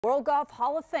World Golf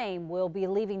Hall of Fame will be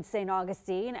leaving St.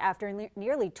 Augustine after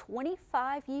nearly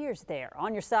 25 years there.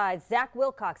 On your side, Zach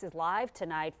Wilcox is live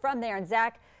tonight from there. And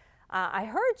Zach, I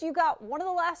heard you got one of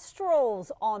the last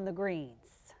strolls on the greens.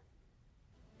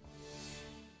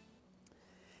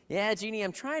 Yeah, Jeannie,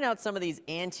 I'm trying out some of these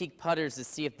antique putters to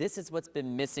see if this is what's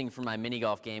been missing from my mini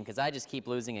golf game, because I just keep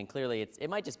losing, and clearly it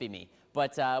might just be me.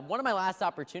 But one of my last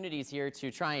opportunities here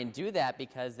to try and do that,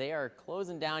 because they are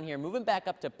closing down here, moving back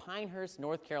up to Pinehurst,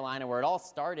 North Carolina, where it all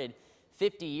started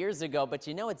 50 years ago. But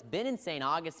you know, it's been in St.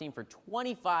 Augustine for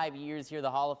 25 years here,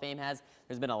 the Hall of Fame has.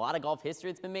 There's been a lot of golf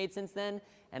history that's been made since then,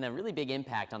 and a really big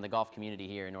impact on the golf community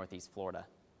here in Northeast Florida.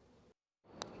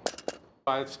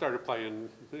 I started playing,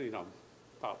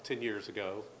 about 10 years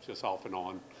ago, just off and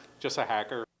on, just a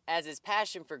hacker. As his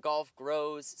passion for golf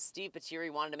grows, Steve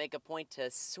Patiri wanted to make a point to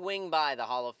swing by the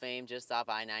Hall of Fame just off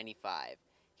I-95.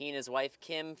 He and his wife,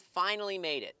 Kim, finally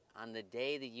made it on the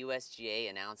day the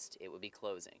USGA announced it would be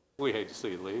closing. We hate to see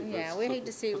it leave. Yeah, we hate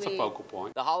to see it leave. It's a focal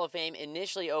point. The Hall of Fame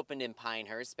initially opened in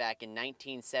Pinehurst back in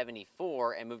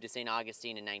 1974 and moved to St.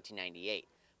 Augustine in 1998.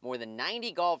 More than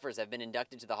 90 golfers have been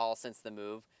inducted to the Hall since the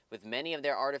move, with many of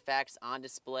their artifacts on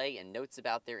display and notes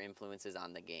about their influences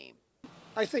on the game.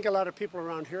 I think a lot of people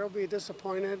around here will be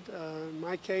disappointed. In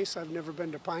my case, I've never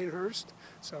been to Pinehurst,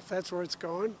 so if that's where it's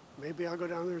going, maybe I'll go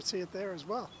down there and see it there as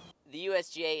well. The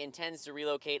USGA intends to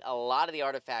relocate a lot of the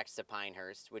artifacts to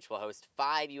Pinehurst, which will host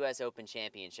 5 U.S. Open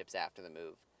championships after the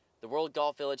move. The World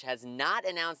Golf Village has not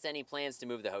announced any plans to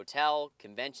move the hotel,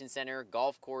 convention center,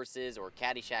 golf courses, or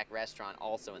Caddyshack restaurant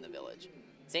also in the village.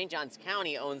 St. Johns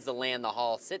County owns the land the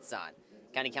hall sits on.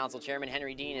 County Council Chairman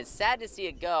Henry Dean is sad to see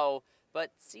it go,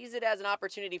 but sees it as an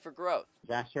opportunity for growth.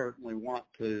 I certainly want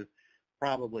to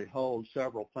probably hold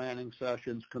several planning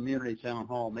sessions, community town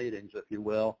hall meetings, if you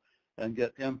will, and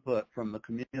get input from the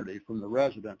community, from the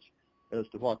residents, as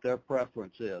to what their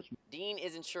preference is. Dean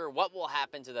isn't sure what will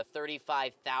happen to the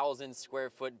 35,000 square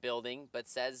foot building, but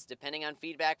says depending on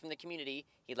feedback from the community,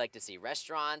 he'd like to see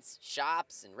restaurants,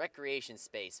 shops, and recreation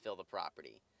space fill the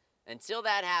property. Until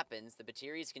that happens, the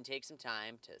Patiris can take some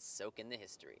time to soak in the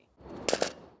history.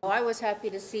 Well, I was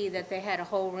happy to see that they had a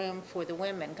whole room for the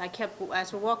women.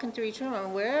 As we're walking through each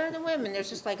room, where are the women? There's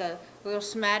just like a little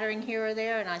smattering here or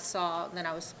there, and then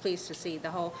I was pleased to see the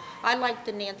whole. I liked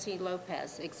the Nancy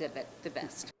Lopez exhibit the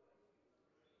best.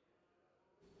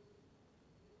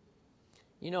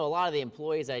 You know, a lot of the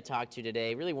employees I talked to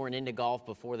today really weren't into golf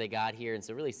before they got here, and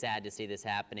so really sad to see this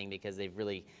happening because they've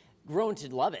really grown to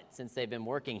love it since they've been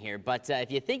working here. But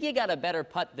if you think you got a better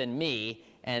putt than me,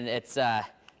 and it's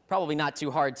probably not too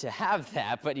hard to have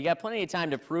that, but you got plenty of time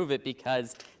to prove it,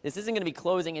 because this isn't going to be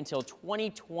closing until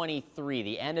 2023,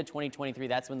 the end of 2023.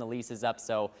 That's when the lease is up,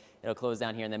 so it'll close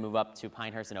down here and then move up to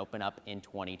Pinehurst and open up in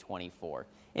 2024.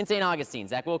 In St. Augustine,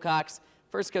 Zach Wilcox,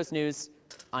 First Coast News,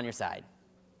 on your side.